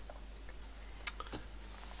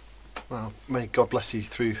 Well, may God bless you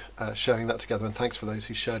through sharing that together, and thanks for those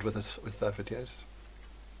who shared with us with their videos.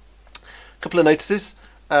 A couple of notices.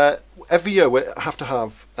 Every year we have to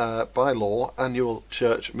have, by law, annual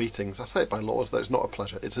church meetings. I say it by law as though it's not a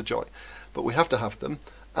pleasure, it's a joy. But we have to have them,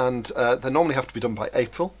 and they normally have to be done by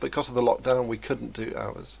April. Because of the lockdown, we couldn't do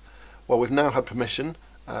ours. Well, we've now had permission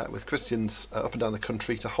with Christians up and down the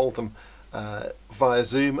country to hold them via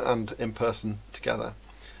Zoom and in person together.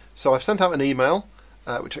 So I've sent out an email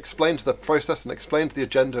which explains the process and explains the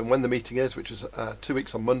agenda and when the meeting is, which is 2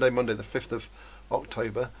 weeks on Monday the 5th of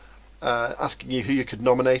October. Asking you who you could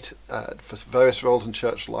nominate for various roles in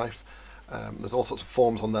church life. There's all sorts of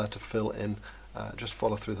forms on there to fill in. Just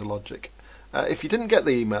follow through the logic. If you didn't get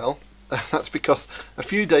the email, that's because a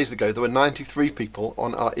few days ago there were 93 people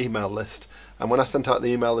on our email list, and when I sent out the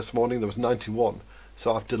email this morning there was 91.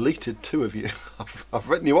 So I've deleted 2 of you. I've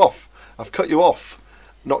written you off. I've cut you off,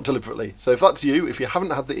 not deliberately. So if that's you, if you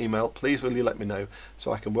haven't had the email, please will you let me know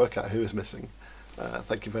so I can work out who is missing.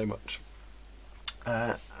 Thank you very much.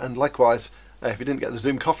 And likewise, if you didn't get the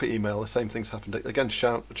Zoom coffee email, the same thing's happened. Again,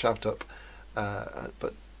 shout up.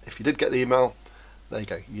 But if you did get the email, there you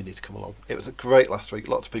go, you need to come along. It was great last week.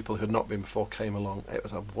 Lots of people who had not been before came along. It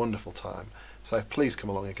was a wonderful time. So please come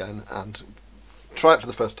along again and try it for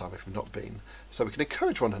the first time if you've not been, so we can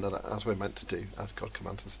encourage one another as we're meant to do, as God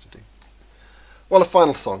commands us to do. Well, a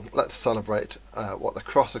final song. Let's celebrate what the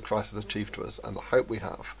cross of Christ has achieved to us and the hope we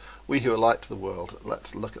have. We who are light to the world,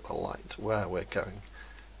 let's look at the light, where we're going.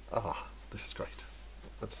 Ah, this is great.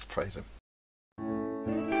 Let's praise him.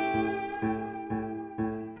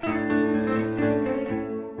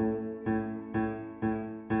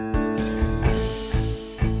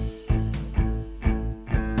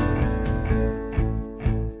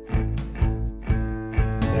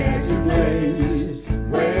 There's a place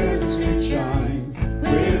where the streets shine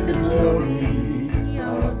with the glory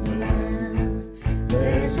of the Lamb.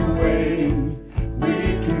 There's a way we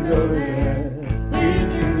can go there, we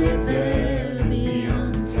can live there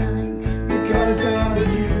beyond time. Because of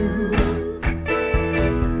you,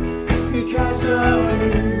 because of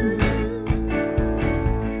you,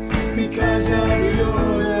 because of your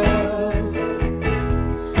love,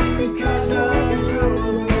 because of your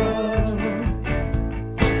love.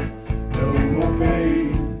 No more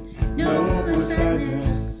pain, no more sadness,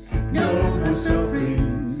 no more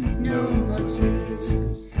suffering, no more tears,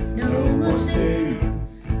 no more sin,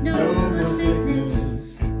 no more sickness,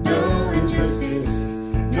 no injustice,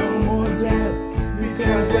 no more death.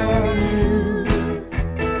 Because of you,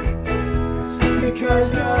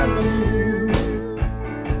 because of you,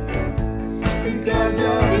 because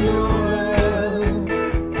of your love,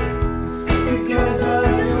 because of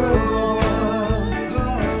your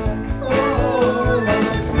love. Oh,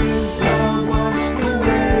 that seems now washed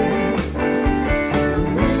away.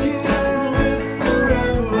 We can live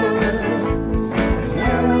forever.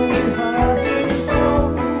 And we have this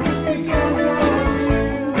hope because of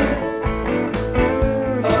you.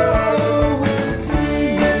 Oh, we'll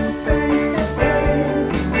see you face to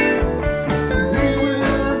face.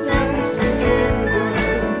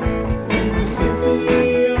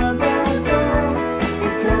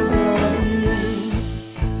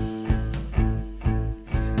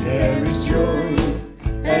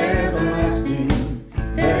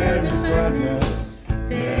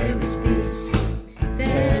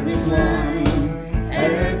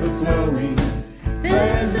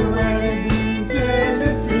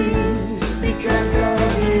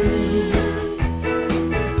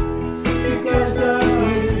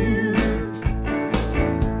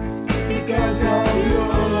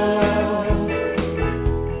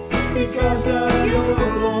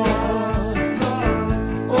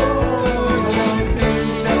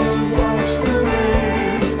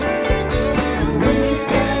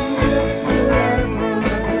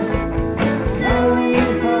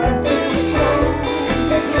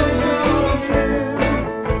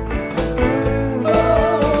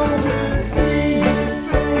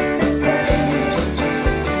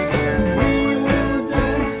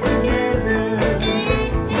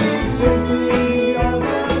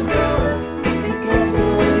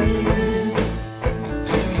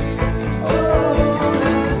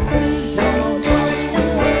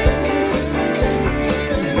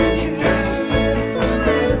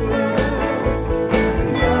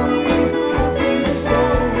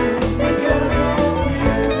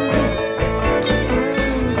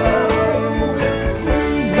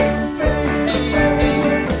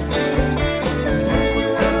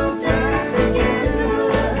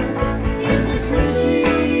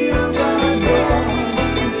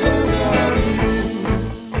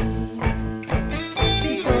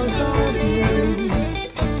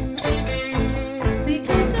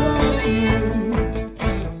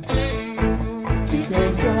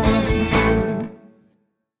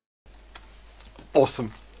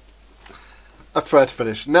 A prayer to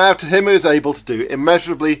finish. Now to him who is able to do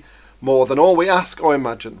immeasurably more than all we ask or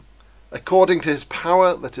imagine, according to his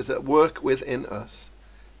power that is at work within us.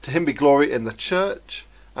 To him be glory in the church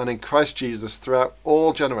and in Christ Jesus throughout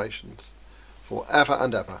all generations, for ever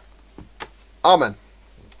and ever. Amen.